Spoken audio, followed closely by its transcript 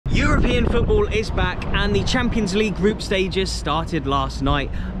European football is back and the Champions League group stages started last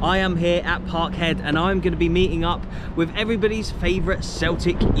night. I am here at Parkhead and I'm going to be meeting up with everybody's favourite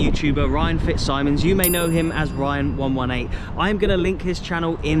Celtic YouTuber, Ryan Fitzsimons. You may know him as Ryan118. I am going to link his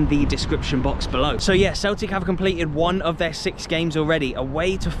channel in the description box below. So yeah, Celtic have completed one of their 6 games already,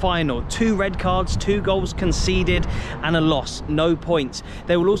 away to Feyenoord. 2 red cards, 2 goals conceded and a loss, no points.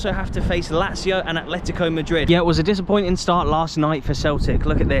 They will also have to face Lazio and Atletico Madrid. Yeah, it was a disappointing start last night for Celtic.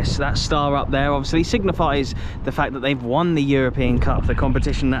 Look at this. That star up there obviously signifies the fact that they've won the European Cup, the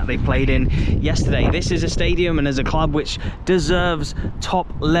competition that they played in yesterday. This is a stadium and as a club which deserves top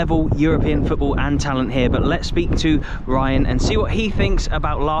level European football and talent here. But let's speak to Ryan and see what he thinks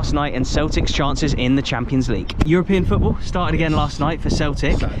about last night and Celtic's chances in the Champions League. European football started again last night for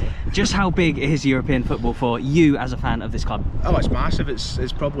Celtic. Just how big is European football for you as a fan of this club? Oh, it's massive.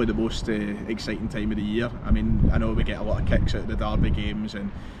 It's probably the most exciting time of the year. I mean, I know we get a lot of kicks out of the derby games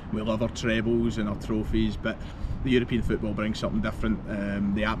and we love our trebles and our trophies, but the European football brings something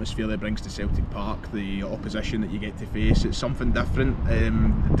different. The atmosphere that it brings to Celtic Park, the opposition that you get to face, it's something different.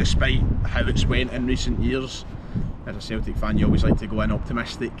 Despite how it's went in recent years, as a Celtic fan you always like to go in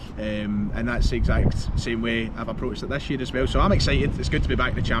optimistic, and that's the exact same way I've approached it this year as well. So I'm excited. It's good to be back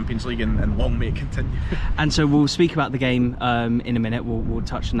in the Champions League and long may it continue. And so we'll speak about the game in a minute. We'll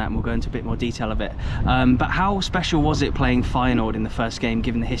touch on that and we'll go into a bit more detail of it. But how special was it playing Feyenoord in the first game,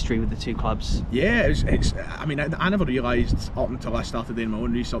 given the history with the two clubs? Yeah, I mean, I never realised up until I started doing my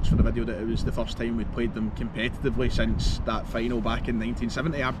own research for the video that it was the first time we'd played them competitively since that final back in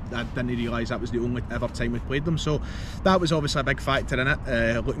 1970. I didn't realise that was the only ever time we'd played them. So that was obviously a big factor in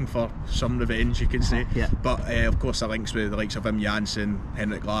it, looking for some revenge, you could say. Yeah. But of course the links with the likes of Wim Jansen,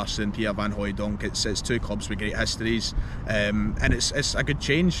 Henrik Larsson, Pierre van Hooijdonk, it's 2 clubs with great histories, and it's a good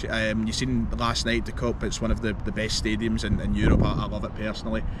change. You've seen last night the Cup, it's one of the best stadiums in Europe. I love it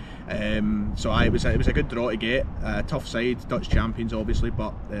personally. So it was a good draw to get. Tough side, Dutch champions obviously,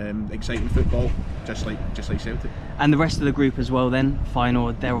 but exciting football, just like Celtic. And the rest of the group as well then,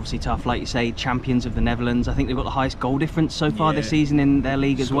 Feyenoord, they're obviously tough, like you say, champions of the Netherlands. I think they've got the highest goal difference so far this season in their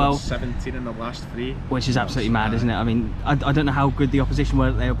league as well. 17 in the last 3. Which is absolutely mad, isn't it? I mean, I don't know how good the opposition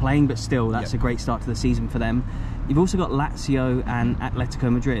were that they were playing, but still, that's a great start to the season for them. You've also got Lazio and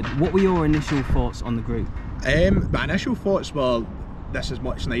Atletico Madrid. What were your initial thoughts on the group? My initial thoughts were, this is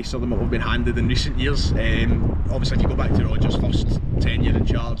much nicer than what we've been handed in recent years. Obviously, if you go back to Rodgers' first tenure in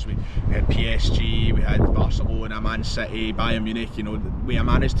charge, we had PSG, we had Barcelona, Man City, Bayern Munich. You know, we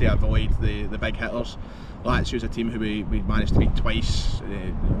managed to avoid the big hitters. Lazio's a team who we managed to beat twice,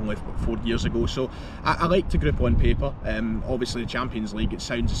 only 4 years ago. So I like to group on paper. Obviously, the Champions League, it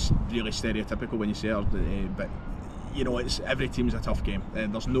sounds really stereotypical when you say it, but you know, every team's a tough game.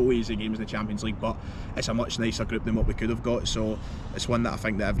 There's no easy games in the Champions League, but it's a much nicer group than what we could have got. So it's one that I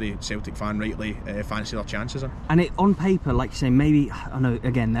think that every Celtic fan rightly fancy their chances in. And on paper, like you say, maybe, I know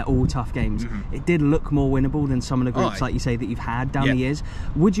again they're all tough games. It did look more winnable than some of the groups, like you say, that you've had down the years.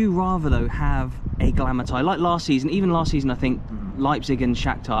 Would you rather though have a glamour tie like last season? Even last season, I think Leipzig and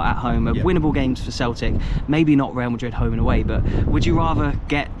Shakhtar at home are winnable games for Celtic. Maybe not Real Madrid home and away, but would you rather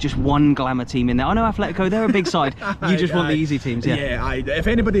get just one glamour team in there? I know Atletico, they're a big side. You just want the easy teams, if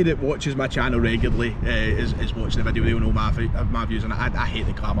anybody that watches my channel regularly is watching the video, they'll know my views on it. I hate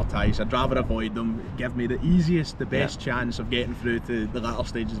the glamour ties. I'd rather avoid them. Give me the easiest, the best chance of getting through to the latter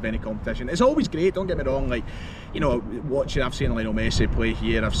stages of any competition. It's always great, don't get me wrong, like, you know, watching, I've seen Lionel Messi play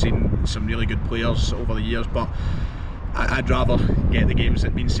here, I've seen some really good players over the years, but I'd rather get the games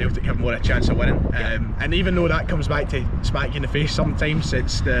that mean Celtic have more a chance of winning. And even though that comes back to smack you in the face sometimes,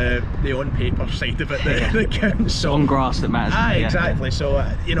 it's the on paper side of it that counts. So on grass that matters. Exactly. So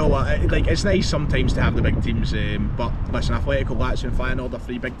you know what, like, it's nice sometimes to have the big teams, but listen, Atletico, Lazio and Feyenoord are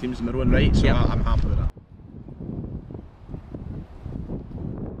 3 big teams in their own right, so I'm happy with that.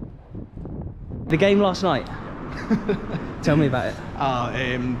 The game last night. Tell me about it.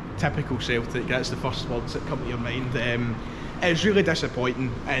 Typical Celtic, that's the first words that come to your mind. It's really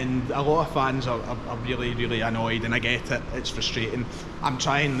disappointing and a lot of fans are really annoyed, and I get it, it's frustrating. I'm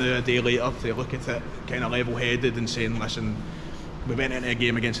trying a day later to look at it kind of level-headed and saying, listen, we went into a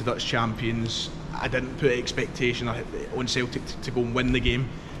game against the Dutch champions, I didn't put expectation on Celtic to go and win the game,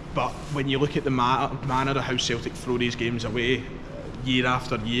 but when you look at the manner of how Celtic throw these games away year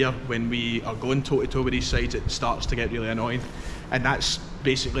after year, when we are going toe-to-toe with these sides, it starts to get really annoying. And that's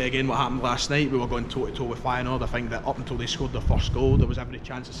basically again what happened last night. We were going toe-to-toe with Feyenoord. I think that up until they scored their first goal, there was every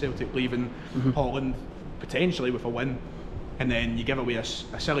chance of Celtic leaving Holland potentially with a win, and then you give away a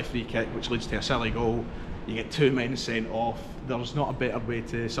silly free kick which leads to a silly goal, you get 2 men sent off. There's not a better way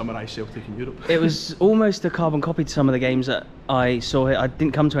to summarise Celtic in Europe. It was almost a carbon copy to some of the games that I saw here. I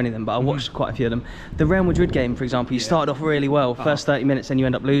didn't come to any of them, but I watched quite a few of them. The Real Madrid game, for example, you started off really well, first 30 minutes, and you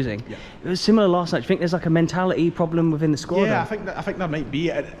end up losing. It was similar last night. Do you think there's like a mentality problem within the squad? Yeah, I think there might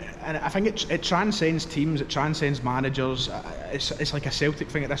be, and I think it transcends teams, it transcends managers. It's like a Celtic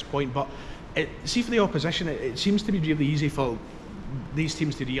thing at this point, but see, for the opposition, it seems to be really easy for these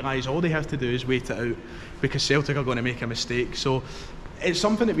teams to realise all they have to do is wait it out, because Celtic are going to make a mistake. So it's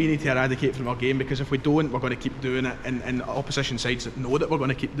something that we need to eradicate from our game, because if we don't, we're going to keep doing it, and opposition sides know that we're going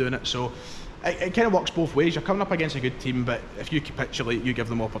to keep doing it. So it kind of works both ways. You're coming up against a good team, but if you capitulate, you give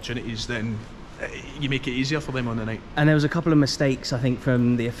them opportunities, then you make it easier for them on the night. And there was a couple of mistakes, I think,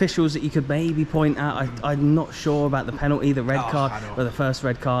 from the officials that you could maybe point out. I'm not sure about the penalty, the red card, or the first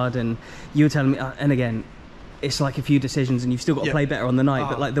red card, and you were telling me, and again, it's like a few decisions, and you've still got to play better on the night.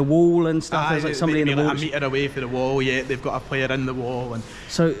 But like the wall and stuff, there's like somebody in the wall. Like a metre away for the wall, they've got a player in the wall, and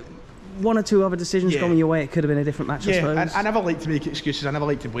so one or two other decisions going your way, it could have been a different match, I suppose. I never like to make excuses. I never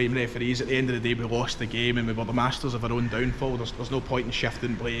like to blame referees. At the end of the day, we lost the game, and we were the masters of our own downfall. There's no point in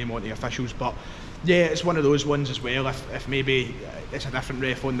shifting blame onto the officials. But yeah, it's one of those ones as well. If maybe it's a different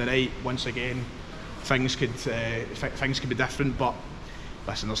ref on the night, once again, things could be different. But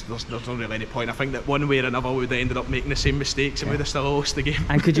listen, there's not really any point. I think that one way or another we would have ended up making the same mistakes, and we'd have still lost the game.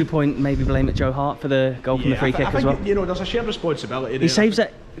 And could you maybe blame it Joe Hart for the goal from the free kick as well? You know, there's a shared responsibility there. He saves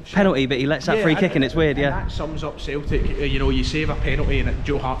that penalty, but he lets that free kick in. It's weird, and that sums up Celtic. You know, you save a penalty, and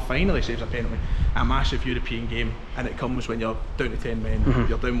Joe Hart finally saves a penalty, a massive European game, and it comes when you're down to 10 men,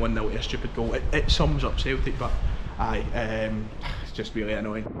 you're down 1-0 to a stupid goal. It sums up Celtic, but it's just really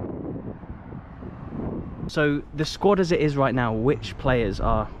annoying. So the squad as it is right now, which players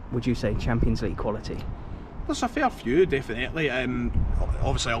are, would you say, Champions League quality? There's a fair few, definitely.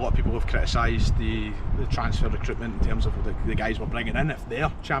 Obviously, a lot of people have criticised the transfer recruitment in terms of the guys we're bringing in, if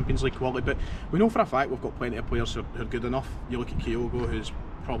they're Champions League quality. But we know for a fact we've got plenty of players who are good enough. You look at Kyogo, who's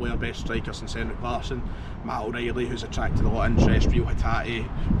probably our best striker since Henrik Larsson. Matt O'Reilly, who's attracted a lot of interest. Rio Hatate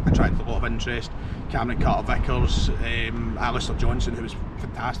attracted a lot of interest. Cameron Carter-Vickers, Alistair Johnson, who was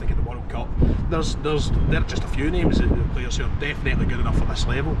fantastic at the World Cup. There are just a few names of players who are definitely good enough for this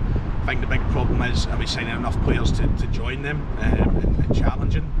level. I think the big problem is, are we signing enough players to join them and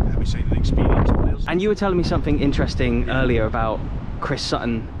challenging? Are we signing experienced players? And you were telling me something interesting earlier about Chris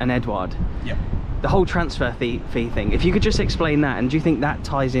Sutton and Edouard. Yep. The whole transfer fee thing. If you could just explain that, and do you think that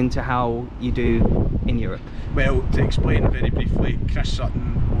ties into how you do in Europe? Well, to explain very briefly, Chris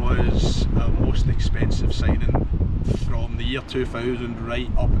Sutton was our most expensive signing from the year 2000 right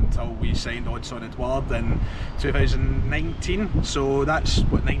up until we signed Odsonne Edouard in 2019. So that's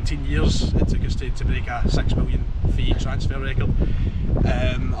what, 19 years it took us to break a 6 million fee transfer record.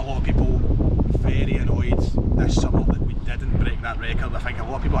 A lot of people very annoyed this summer that we didn't break that record. I think a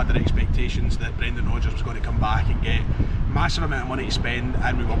lot of people had their expectations that Brendan Rodgers was going to come back and get a massive amount of money to spend,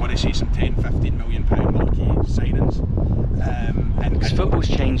 and we were going to see some 10-15 million pound marquee signings. Because football's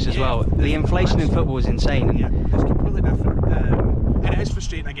changed as well. The inflation in football is insane. Yeah, it's completely different. And it is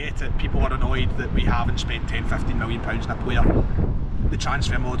frustrating, I get it. People are annoyed that we haven't spent 10-15 million pounds on a player. The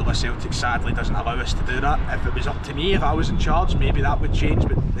transfer model of Celtic sadly doesn't allow us to do that. If it was up to me, if I was in charge, maybe that would change,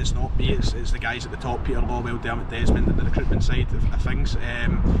 but it's not me, it's the guys at the top, Peter Lawwell, Dermot Desmond, and the recruitment side of things.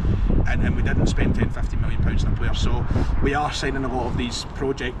 And we didn't spend 10-15 million pounds on a player, so we are signing a lot of these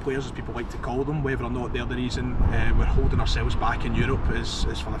project players, as people like to call them. Whether or not they're the reason we're holding ourselves back in Europe is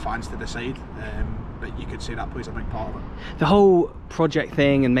for the fans to decide. But you could say that plays a big part of it. The whole project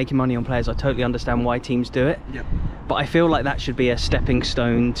thing and making money on players, I totally understand why teams do it. Yep. But I feel like that should be a stepping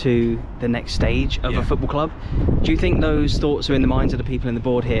stone to the next stage of a football club. Do you think those thoughts are in the minds of the people in the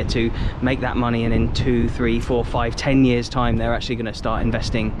board here to make that money, and in 2, 3, 4, 5, 10 years time they're actually going to start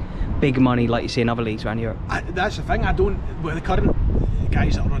investing big money like you see in other leagues around Europe? That's the thing. With the current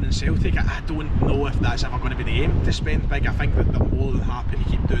guys that are running Celtic, I don't know if that's ever going to be the aim, to spend big. I think that they're more than happy to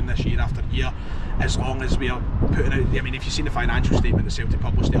keep doing this year after year, as long as we are putting out. I mean, if you've seen the financial statement that Celtic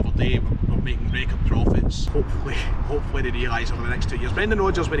published the other day, we're making record profits. Hopefully they realise over the next 2 years. Brendan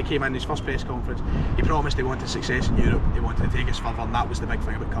Rodgers, when he came in his first press conference, he promised he wanted success in Europe, he wanted to take us further, and that was the big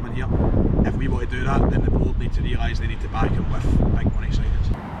thing about coming here. If we want to do that, then the board need to realise they need to back him with big money signings.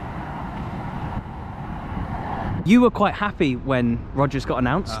 You were quite happy when Rodgers got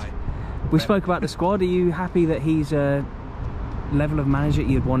announced. Aye. We spoke about the squad. Are you happy that he's a level of manager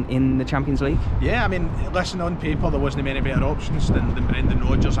you'd want in the Champions League? Yeah, I mean, listen, on paper there wasn't many better options than Brendan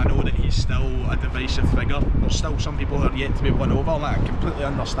Rodgers. I know that he's still a divisive figure. There's still some people who are yet to be won over, and I completely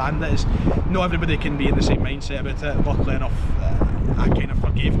understand that. Not everybody can be in the same mindset about it. Luckily enough, I kind of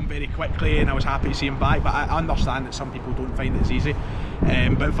forgave him very quickly, and I was happy to see him back. But I understand that some people don't find it as easy.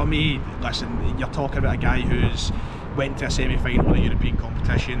 But for me, listen, you're talking about a guy who's went to a semi-final in a European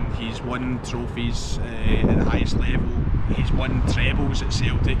competition. He's won trophies at the highest level. He's won trebles at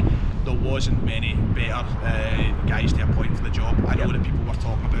Celtic. There wasn't many better guys to appoint for the job. I know that people were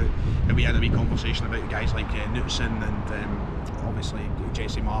talking about, and we had a wee conversation about guys like Knutson and obviously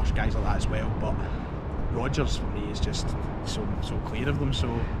Jesse Marsh, guys like that as well. But Rodgers for me is just so clear of them. So,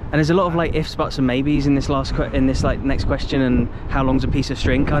 and there's a lot of like ifs, buts, and maybes in this next question, and how long's a piece of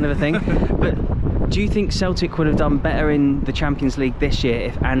string kind of a thing. But do you think Celtic would have done better in the Champions League this year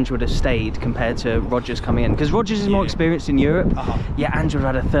if Ange would have stayed compared to Rodgers coming in? Because Rodgers is more experienced in Europe. Yeah, Ange would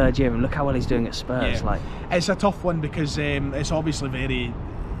have had a third year, and look how well he's doing at Spurs. Like, it's a tough one because it's obviously very,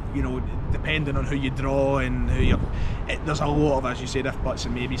 you know, depending on who you draw and who you're. There's a lot of, as you said, if, buts,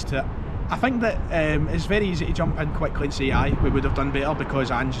 and maybes to it. I think that it's very easy to jump in quickly and say, aye, we would have done better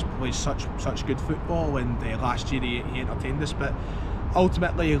because Ange plays such good football, and last year he entertained us. But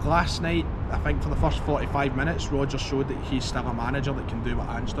ultimately, last night, I think for the first 45 minutes, Rodgers showed that he's still a manager that can do what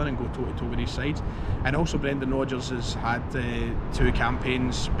Ange done and go toe-to-toe with his side. And also, Brendan Rodgers has had 2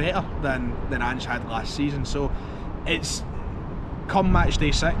 campaigns better than Ange had last season. So it's come match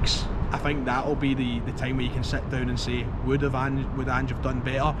day 6. I think that'll be the time where you can sit down and say, would Ange have done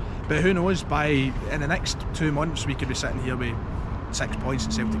better? But who knows, in the next 2 months we could be sitting here with 6 points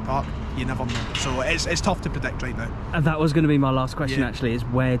at Celtic Park. You never know. So it's tough to predict right now. And that was going to be my last question actually, is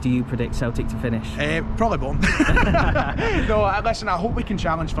where do you predict Celtic to finish? Probably bottom. No, listen, I hope we can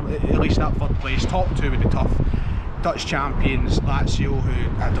challenge for at least that 3rd place. Top 2 would be tough. Dutch champions, Lazio,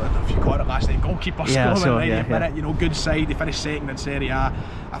 who, I don't know if you caught it last night, goalkeeper scoring in 90th minute, you know, good side, they finished 2nd in Serie A.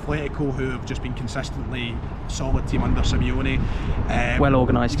 Atletico, who have just been consistently solid team under Simeone. Well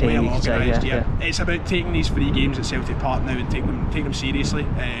organised team, well you could say, yeah. It's about taking these 3 games at Celtic Park now and take them seriously,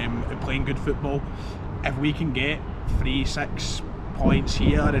 and playing good football. If we can get 3-6 points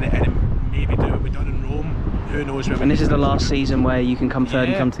here and maybe do what we've done in Rome, who knows where. And this is the last season where you can come third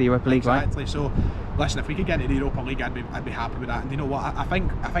and come to the Europa League, right? Exactly. So listen, if we could get into the Europa League, I'd be happy with that. And you know what, I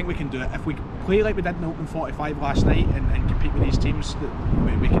think we can do it. If we play like we did in the opening 45 last night and compete with these teams,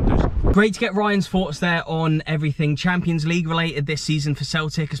 we can do something. Great to get Ryan's thoughts there on everything Champions League related this season for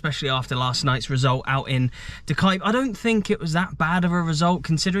Celtic, especially after last night's result out in De Kuip. I don't think it was that bad of a result,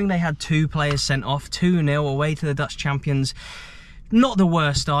 considering they had 2 players sent off, 2-0 away to the Dutch champions. Not the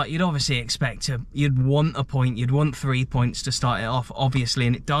worst start. You'd obviously expect you'd want a point, you'd want 3 points to start it off, obviously,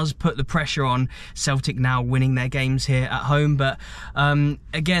 and it does put the pressure on Celtic now winning their games here at home. But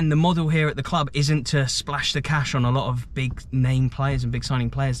again, the model here at the club isn't to splash the cash on a lot of big name players and big signing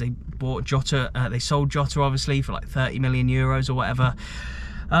players. They bought Jota, they sold Jota obviously for like 30 million euros or whatever.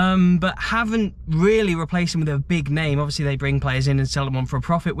 But haven't really replaced him with a big name. Obviously they bring players in and sell them on for a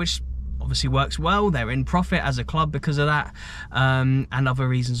profit, which obviously works well. They're in profit as a club because of that, and other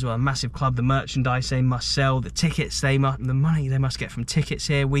reasons as well. A massive club, the merchandise they must sell, the tickets the money they must get from tickets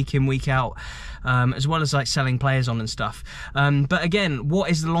here week in, week out, as well as like selling players on and stuff. But again, what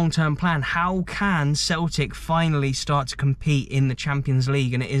is the long-term plan? How can Celtic finally start to compete in the Champions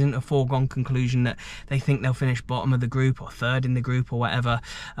League, and it isn't a foregone conclusion that they think they'll finish bottom of the group or 3rd in the group or whatever?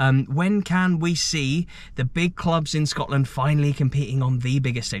 When can we see the big clubs in Scotland finally competing on the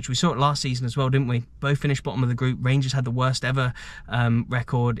biggest stage? We saw it last season as well, didn't we? Both finished bottom of the group. Rangers had the worst ever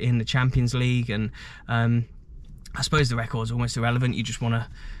record in the Champions League, and I suppose the record's almost irrelevant. You just want to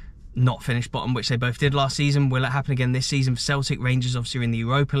not finish bottom, which they both did last season. Will it happen again this season for Celtic? Rangers obviously are in the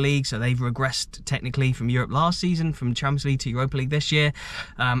Europa League, so they've regressed technically from Europe last season, from Champions League to Europa League this year.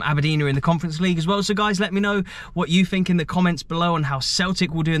 Aberdeen are in the Conference League as well. So guys, let me know what you think in the comments below on how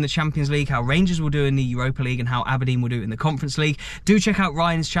Celtic will do in the Champions League, how Rangers will do in the Europa League, and how Aberdeen will do in the Conference League. Do check out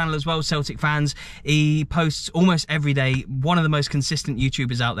Ryan's channel as well, Celtic Fans. He posts almost every day, one of the most consistent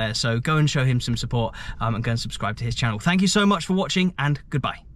YouTubers out there, so go and show him some support, and go and subscribe to his channel. Thank you so much for watching, and goodbye.